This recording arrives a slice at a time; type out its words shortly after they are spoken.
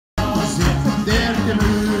It's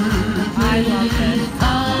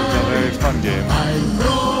a very fun game.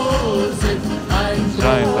 It's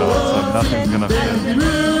giant though, so nothing's gonna fit.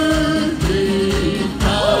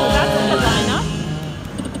 Oh, that's a good lineup.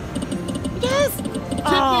 Yes!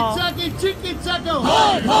 Chicky Chucky,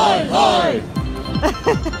 hoi, hoi, hoi!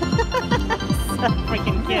 So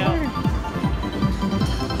freaking cute.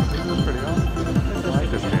 This is pretty awesome. I like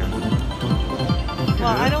this game.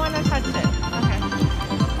 Well, I don't want to touch it. Okay.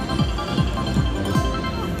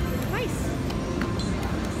 Nice.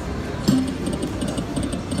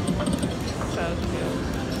 So cute.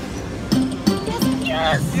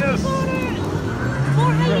 Yes! Yes!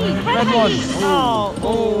 More Heidi! Red one! Oh!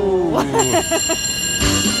 Oh!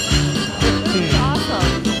 This is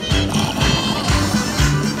awesome.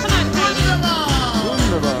 Come on, Heidi.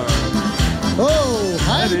 Wunderbar! Oh,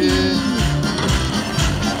 Heidi!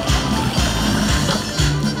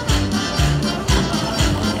 I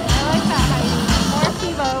like that, Heidi. More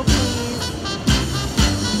Pivo, please.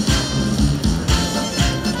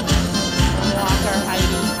 Walker,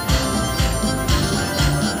 Heidi.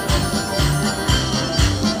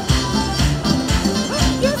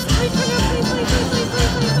 Yes, please, please, please, please, please, please,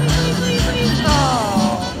 please, please, please, please.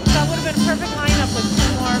 Oh, that would have been a perfect lineup with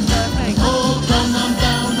two more of the things. Oh, come on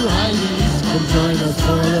down to Heidi's. Come join us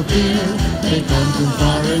for a beer. They come from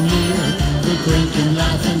far and near. They drink and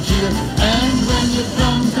laugh and cheer. And when you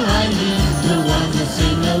come to Heidi's, you'll want to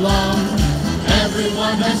sing along.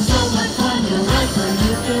 Everyone has so much fun. You're right where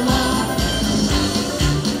you belong.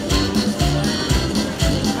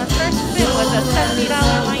 Our first spin was a $70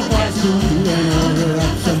 line spin.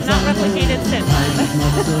 It's not replicated since.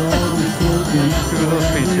 Two of those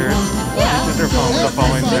features. Yeah. These are from the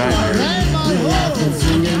following giant Laugh and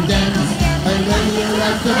sing and dance. And when you're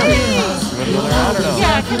at the Bierhaus, Give it another, I don't know.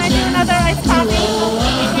 Yeah, can I do another iced coffee?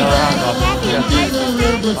 Another hot coffee. Yeah. Iced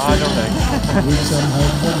coffee? Oh, no thanks. with some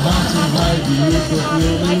help from Hans and Heidi, you could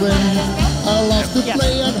really win. I love to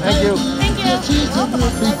play at Thank you. Heidi's. Thank you. Yeah, she's a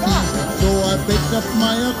groupie piece. So I picked up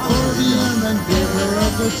my accordion and gave her a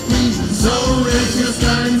good squeeze. So raise your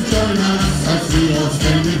stand, join us as we all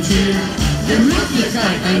stand and cheer.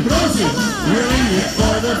 Gemütlichkeit and Prosit, we're in it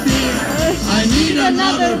for the beer. I need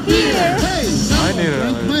another beer. Hey, I need drink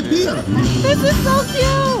another my beer. beer. This is so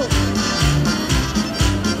cute.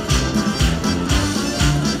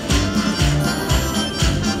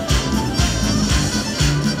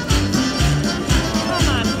 Come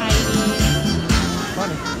on, Heidi.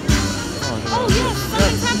 Funny. Oh, yes,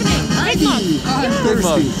 something's happening. Big mug. Heidi, I'm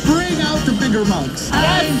thirsty. Bring out the bigger mugs.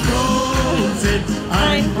 Ein Prosit,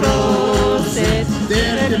 Ein Prosit.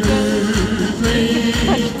 der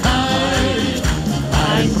Gemütlichkeit.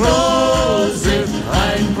 Ein Prosit, der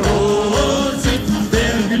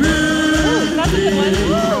That's a good one.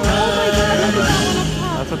 Oh,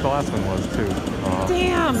 That's what the last one was too.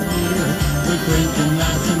 damn. We drink and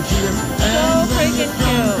laugh and cheer. So freaking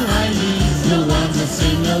cute. You'll want to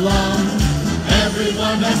sing along.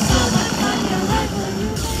 Everyone has so much fun.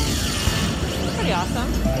 Pretty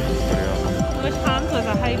awesome. Pretty awesome. I wish Hans was a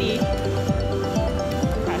Heidi.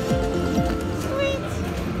 Okay. Sweet.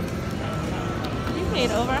 You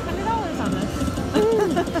made over $100 on this.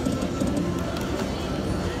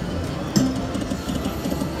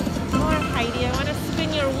 More Heidi. I want to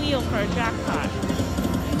spin your wheel for a jackpot.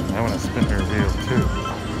 I want to spin her wheel too.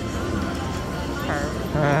 Curve.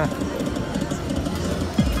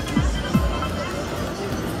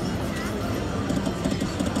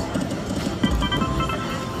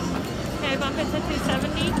 Okay, bump it to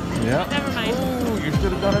 270. Yeah. Never mind. Ooh, you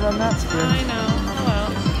should have done it on that spin. I know. Oh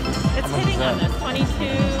well. It's How much hitting is on that? this 22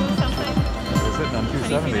 something. It's hitting on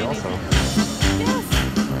 270 also. Yes.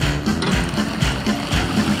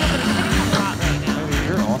 No, but it's hitting a lot right now. Maybe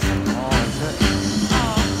you're awesome. Oh, that's it.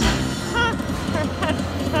 Oh. Huh.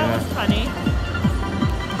 That was funny.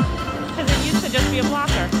 Because it used to just be a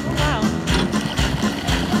blocker. Oh, wow.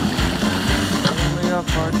 Only up,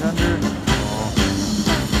 bartender. Oh,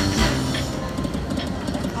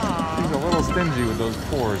 Aw. he's a little stingy with those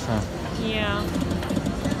pours, huh? Yeah.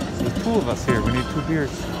 There's two of us here. We need 2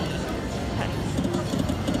 beers. Okay.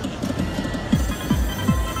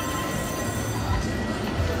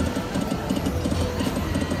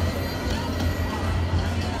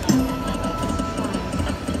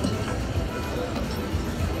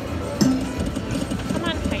 Come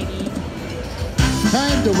on, Heidi.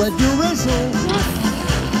 Time to wet your whistle.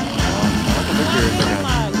 That's a big beer Bigger again.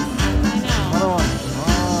 mugs. I know. Another one.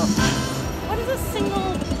 What is a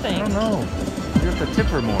single I thing? don't know. You have to tip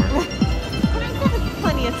her more. But I've got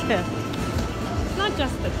plenty of tip. It's not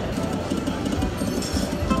just the tip.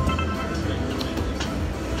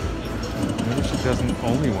 Maybe she doesn't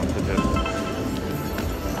only want the dip.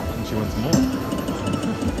 she wants more.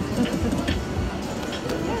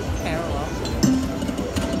 That's terrible.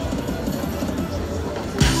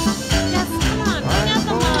 Yes, come on, bring out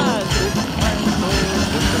the mug.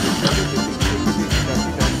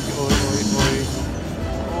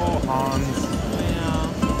 Oh, Hans. Yeah.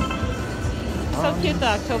 So cute, the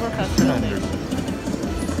Oktoberfest building.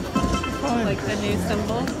 Like the new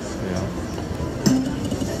symbol. Yeah.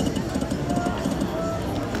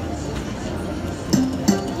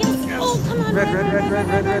 Yes. Oh, come on. Red.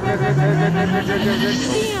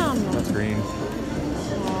 Damn. That's green.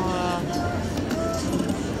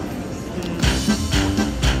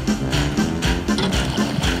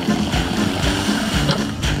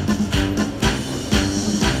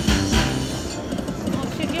 Well,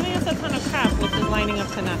 she's giving us a ton of crap, which is lining up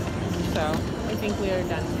to nothing. So I think we are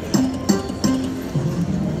done.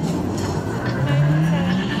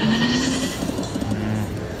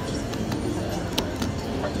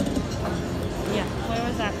 Yeah, where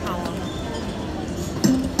was that column?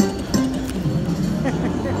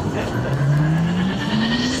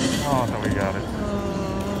 Oh, no, we got it.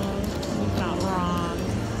 It's not wrong.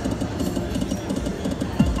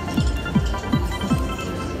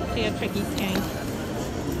 See a tricky skank.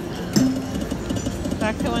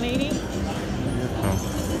 Back to 180? No. I'm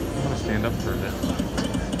gonna stand up for a bit.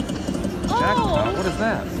 Oh! Jackpot? What is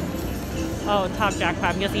that? Oh, top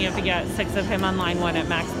jackpot. I'm guessing you have to get 6 of him on line 1 at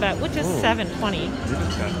max bet, which is Ooh. 720. We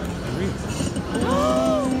just got 3.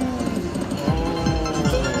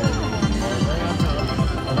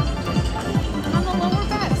 On the lower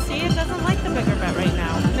bet. See, it doesn't like the bigger bet right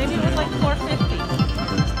now. Maybe it would like 450.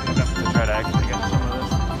 Stand up to try to actually get some of this.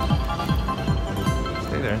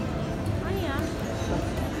 Stay there. Oh, yeah.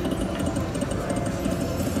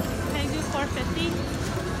 Can I do 450?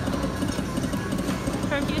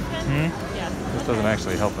 For Houston? Yes. This doesn't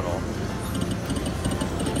actually help at all.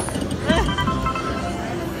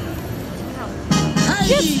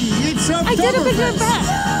 Heidi, it's I did a bigger bet.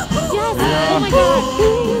 Oktoberfest. Yes. Oh my god.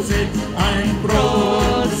 Prosit, ein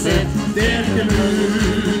Prosit der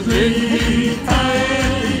Gemütlichkeit.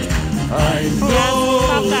 Ein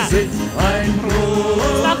Prosit, ein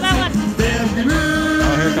Stop that one. Prosit der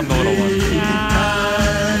Oh, here come the little one. Gemütlichkeit.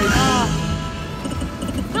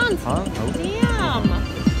 Hans. Huh? Oh. Damn.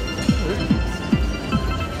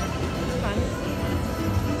 Fun.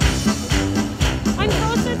 I'm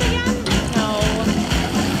Prosit again? No.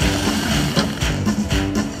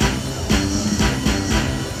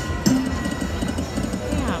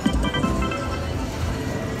 Damn.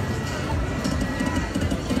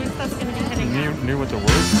 Maybe stuff's gonna be hitting now. Knew what the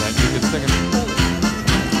words meant. You could sing it.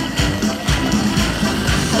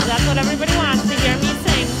 Because that's what everybody wants, to hear me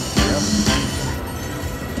sing. Yep.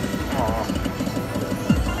 Aw.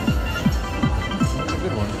 That's a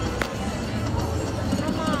good one.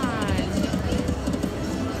 Come on.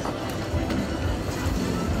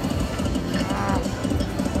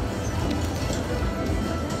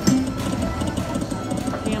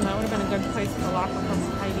 Damn, that would have been a good place to lock up from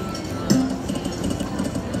Heidi.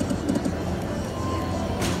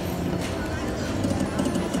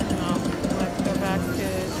 Oh, let's go back to...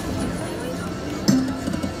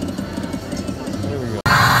 There we go.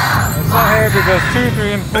 It's not here because 2,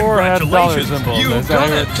 3, and 4 had dollar symbols. You've Is that done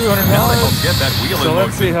here it. at Now to help $200? get that wheel So in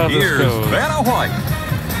let's see motion, how this here's goes. Vanna White.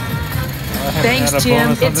 I haven't Thanks, had a Jim.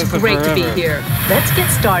 bonus on It's this in great to be forever. here. Let's get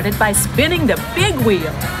started by spinning the big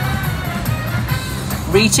wheel.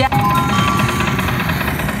 Reach out.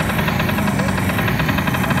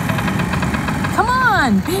 Come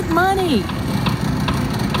on, big money.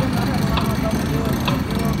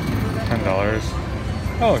 $10.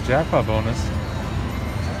 Oh, jackpot bonus.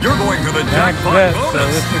 You're going to the Jack jackpot bet, so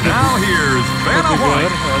bonus. this could Now here's Pretty Vanna good.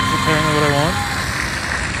 White. That's apparently what I want.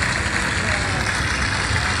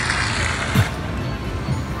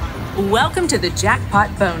 Welcome to the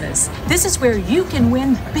jackpot bonus. This is where you can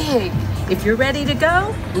win big. If you're ready to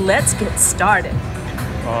go, let's get started.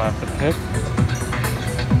 Oh, I have to pick.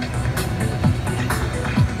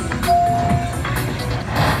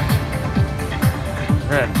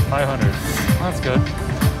 Red, 500. That's good.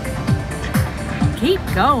 Keep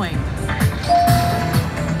going.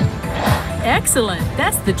 Excellent.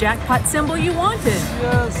 That's the jackpot symbol you wanted.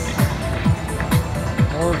 Yes.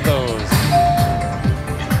 More of those.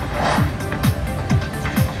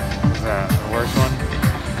 What's that? The worst one?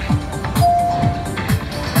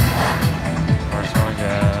 Worst one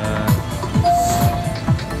again.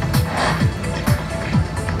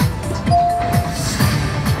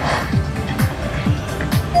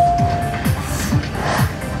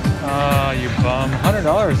 Ah, you bum. $100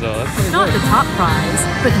 though. That's pretty Not good. the top prize,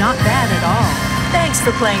 but not bad at all. Thanks,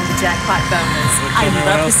 for playing the Jackpot Bonus. I'd anyone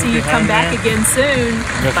love to else see you come behind back me? again soon.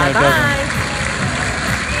 Guess I Bye-bye.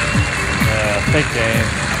 Fake game.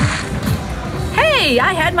 Hey,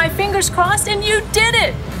 I had my fingers crossed and you did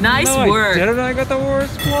it. Nice No, work. I didn't. I got the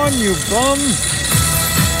worst one, you bum.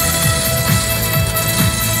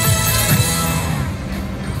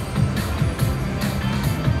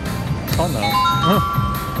 Oh no.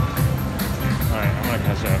 Alright, I'm gonna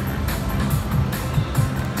catch up.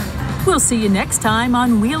 We'll see you next time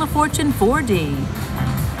on Wheel of Fortune 4D.